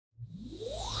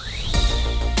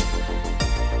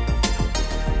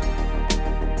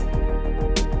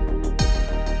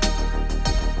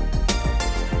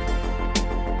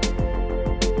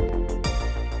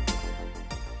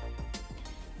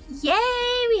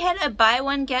had a buy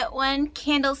one get one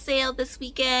candle sale this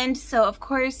weekend, so of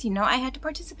course, you know, I had to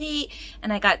participate,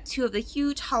 and I got 2 of the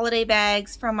huge holiday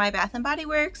bags from my Bath and Body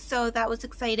Works, so that was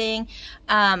exciting.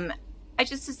 I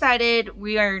just decided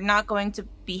we are not going to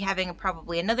be having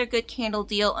probably another good candle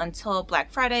deal until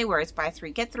Black Friday, where it's buy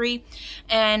 3 get 3,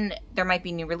 and there might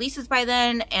be new releases by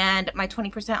then, and my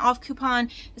 20% off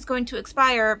coupon is going to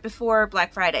expire before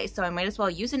Black Friday, so I might as well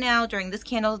use it now during this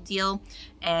candle deal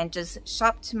and just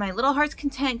shop to my little heart's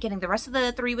content, getting the rest of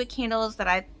the 3 wick candles that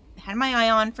I had my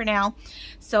eye on for now.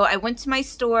 So I went to my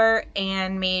store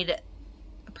and made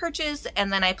purchase,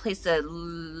 and then I placed a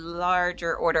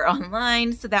larger order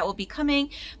online, so that will be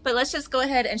coming. But let's just go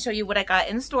ahead and show you what I got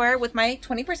in the store with my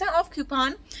 20% off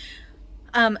coupon.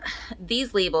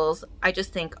 These labels I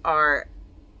just think are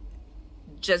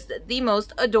just the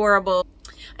most adorable.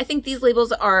 I think these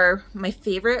labels are my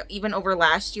favorite, even over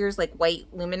last year's like white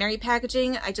luminary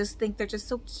packaging. I just think they're just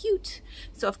so cute.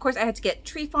 So of course I had to get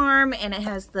Tree Farm, and it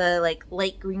has the like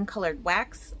light green colored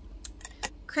wax,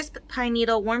 crisp pine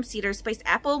needle, warm cedar, spiced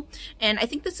apple, and I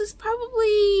think this is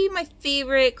probably my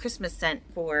favorite Christmas scent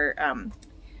for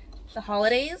the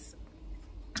holidays.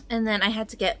 And then I had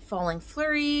to get Falling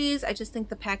Flurries. I just think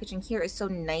the packaging here is so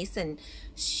nice and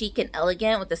chic and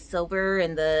elegant with the silver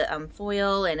and the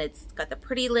foil, and it's got the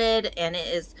pretty lid, and it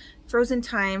is frozen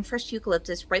thyme, fresh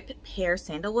eucalyptus, ripe pear,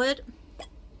 sandalwood.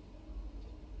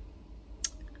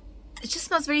 It just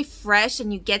smells very fresh,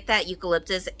 and you get that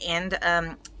eucalyptus and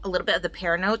a little bit of the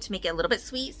pear note to make it a little bit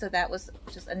sweet. So that was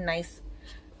just a nice,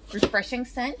 refreshing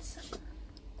scent.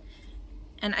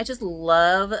 And I just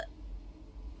love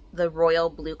the royal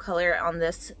blue color on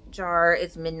this jar.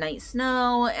 It's Midnight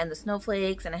Snow and the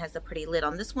snowflakes, and it has the pretty lid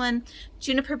on this one.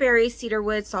 Juniper berry,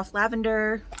 cedarwood, soft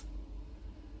lavender.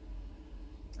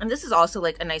 And this is also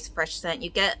like a nice fresh scent. You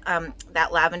get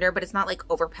that lavender, but it's not like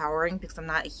overpowering because I'm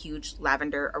not a huge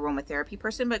lavender aromatherapy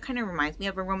person, but it kind of reminds me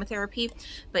of aromatherapy.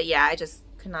 But yeah, I just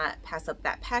could not pass up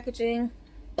that packaging.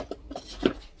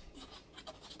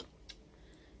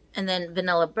 And then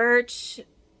Vanilla Birch,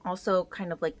 also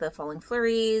kind of like the Falling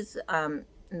Flurries, in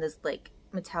this like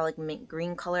metallic mint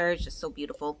green color. It's just so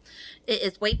beautiful. It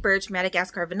is White Birch,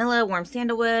 Madagascar Vanilla, Warm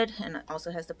Sandalwood, and it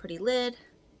also has the pretty lid.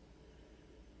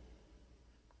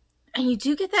 And you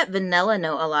do get that vanilla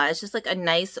note a lot. It's just like a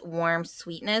nice warm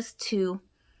sweetness to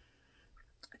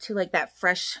like that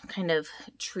fresh kind of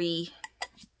tree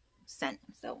scent.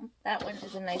 So that one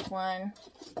is a nice one.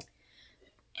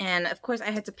 And of course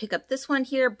I had to pick up this one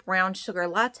here, Brown Sugar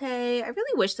Latte. I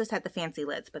really wish this had the fancy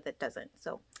lids, but it doesn't.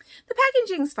 So the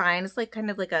packaging's fine. It's like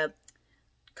kind of like a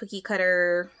cookie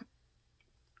cutter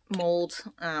mold.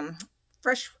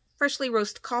 Freshly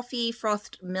roasted coffee,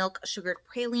 frothed milk, sugared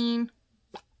praline.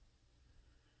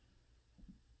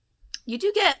 You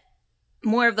do get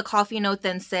more of the coffee note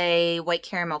than, say, white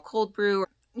caramel cold brew.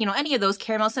 You know, any of those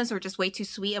caramel scents are just way too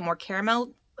sweet and more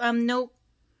caramel note.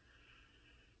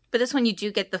 But this one, you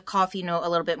do get the coffee note a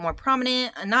little bit more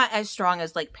prominent. Not as strong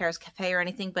as like Paris Cafe or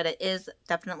anything, but it is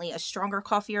definitely a stronger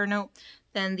coffee-er note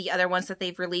than the other ones that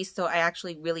they've released. So I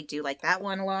actually really do like that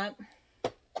one a lot.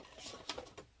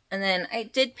 And then I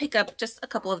did pick up just a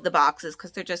couple of the boxes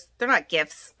because they're not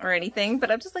gifts or anything, but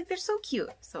I'm just like, they're so cute.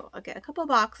 So I'll get a couple of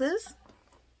boxes.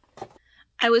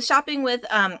 I was shopping with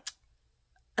a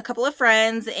couple of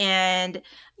friends, and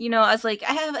you know, I was like,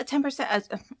 I have a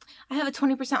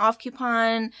 20% off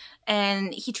coupon,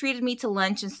 and he treated me to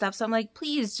lunch and stuff. So I'm like,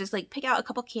 please just like pick out a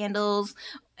couple candles.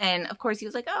 And of course he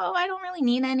was like, oh, I don't really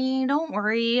need any, don't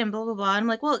worry, and blah, blah, blah. And I'm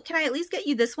like, well, can I at least get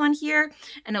you this one here?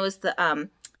 And it was the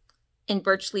in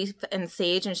birch leaf and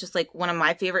sage, and it's just like one of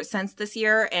my favorite scents this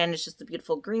year, and it's just a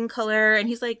beautiful green color. And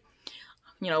he's like,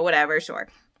 you know, whatever, sure.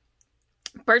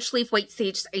 Birch leaf, white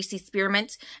sage, icy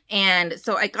spearmint. And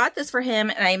so I got this for him,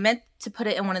 and I meant to put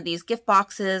it in one of these gift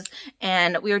boxes,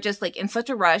 and we were just like in such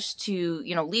a rush to,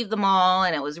 you know, leave the mall,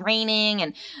 and it was raining,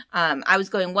 and I was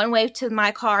going one way to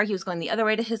my car, he was going the other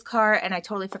way to his car, and I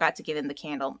totally forgot to give him the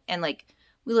candle. And like,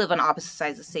 we live on opposite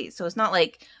sides of the state, so it's not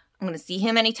like I'm going to see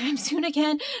him anytime soon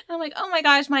again. And I'm like, oh my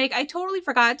gosh, Mike, I totally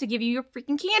forgot to give you your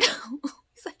freaking candle.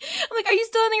 I'm like, are you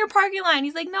still in your parking lot?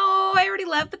 He's like, no, I already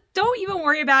left, but don't even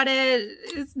worry about it.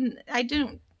 I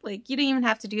didn't, like, you didn't even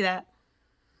have to do that.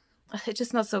 It just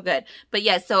smells so good. But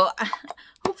yeah, so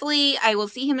hopefully I will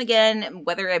see him again,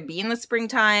 whether it be in the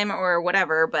springtime or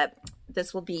whatever, but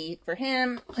this will be for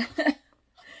him.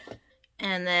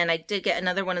 And then I did get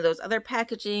another one of those other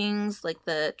packagings, like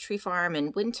the Tree Farm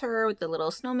in winter with the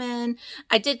little snowman.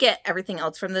 I did get everything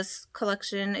else from this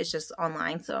collection. It's just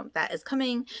online, so that is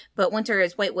coming. But winter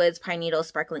is White Woods, Pine Needle,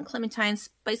 Sparkling Clementine,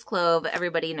 Spice Clove.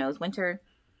 Everybody knows winter.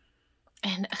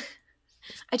 And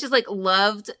I just like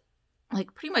loved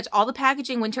like pretty much all the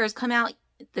packaging winter has come out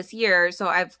this year, so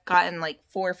I've gotten like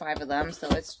 4 or 5 of them, so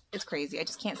it's crazy. I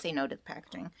just can't say no to the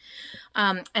packaging.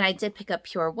 And I did pick up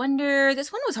Pure Wonder.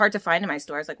 This one was hard to find in my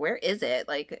store. I was like, where is it?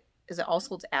 Like, is it all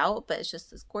sold out? But it's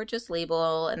just this gorgeous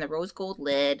label and the rose gold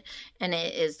lid, and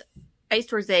it is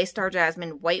iced rosé, star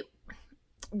jasmine, white,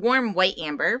 warm white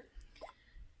amber,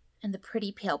 and the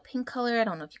pretty pale pink color. I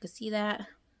don't know if you can see that.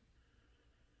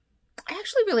 I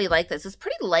actually really like this. It's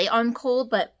pretty light on cold,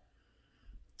 but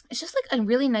it's just like a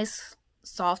really nice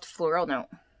soft floral note.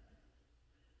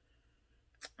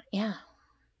 Yeah,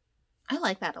 I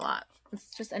like that a lot.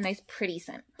 It's just a nice pretty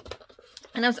scent.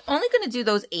 And I was only going to do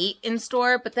those 8 in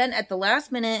store, but then at the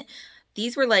last minute,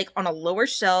 these were like on a lower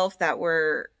shelf that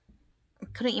were,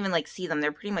 couldn't even like see them.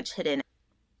 They're pretty much hidden.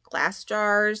 Glass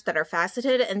jars that are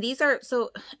faceted, and these are,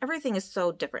 so everything is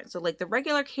so different. So like the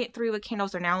regular 3-wick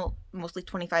candles are now mostly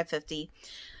 $25.50.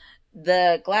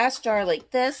 The glass jar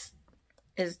like this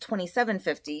is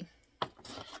 $27.50,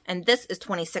 and this is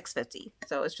 $26.50.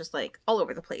 So it's just like all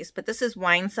over the place. But this is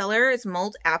Wine Cellar. It's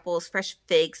mulled apples, fresh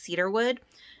fig, cedar wood,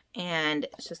 and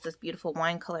it's just this beautiful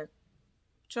wine color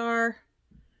jar.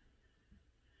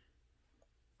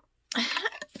 I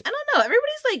don't know.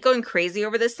 Everybody's like going crazy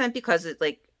over this scent because it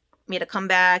like made a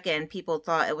comeback and people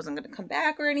thought it wasn't going to come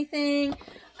back or anything.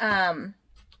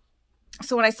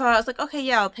 So when I saw it, I was like, okay,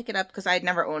 yeah, I'll pick it up because I had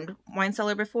never owned Wine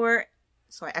Cellar before.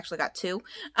 So I actually got 2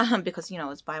 because, you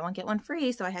know, it's buy 1, get 1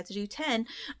 free. So I had to do 10.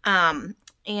 And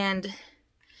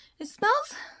it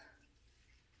smells...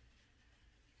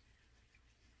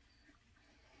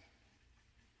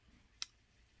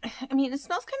 I mean, it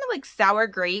smells kind of like sour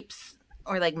grapes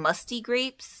or like musty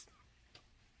grapes.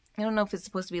 I don't know if it's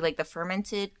supposed to be like the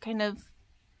fermented kind of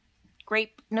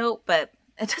grape note, but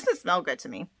it doesn't smell good to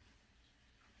me.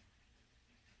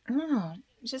 I don't know.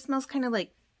 It just smells kind of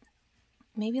like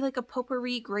maybe like a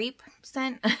potpourri grape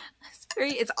scent.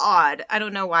 It's odd. I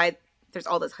don't know why there's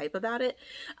all this hype about it.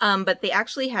 But they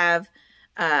actually have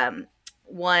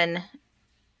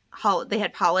they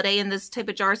had holiday in this type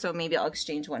of jar, so maybe I'll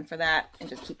exchange one for that and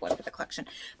just keep one for the collection.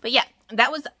 But yeah,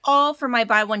 that was all for my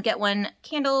buy 1 get 1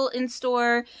 candle in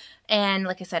store. And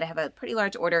like I said, I have a pretty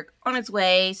large order on its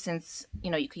way, since, you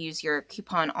know, you could use your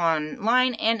coupon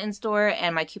online and in store,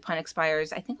 and my coupon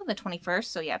expires I think on the 21st,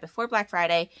 so yeah, before Black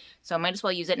Friday, so I might as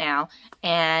well use it now.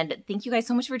 And thank you guys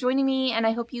so much for joining me, and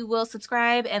I hope you will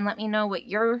subscribe and let me know what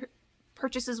your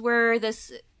purchases were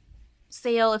this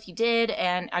sale, if you did,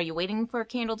 and are you waiting for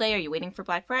Candle Day? Are you waiting for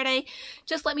Black Friday?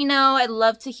 Just let me know. I'd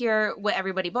love to hear what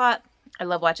everybody bought. I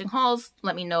love watching hauls.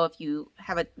 Let me know if you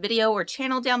have a video or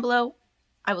channel down below.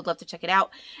 I would love to check it out.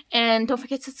 And don't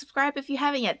forget to subscribe if you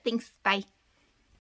haven't yet. Thanks. Bye.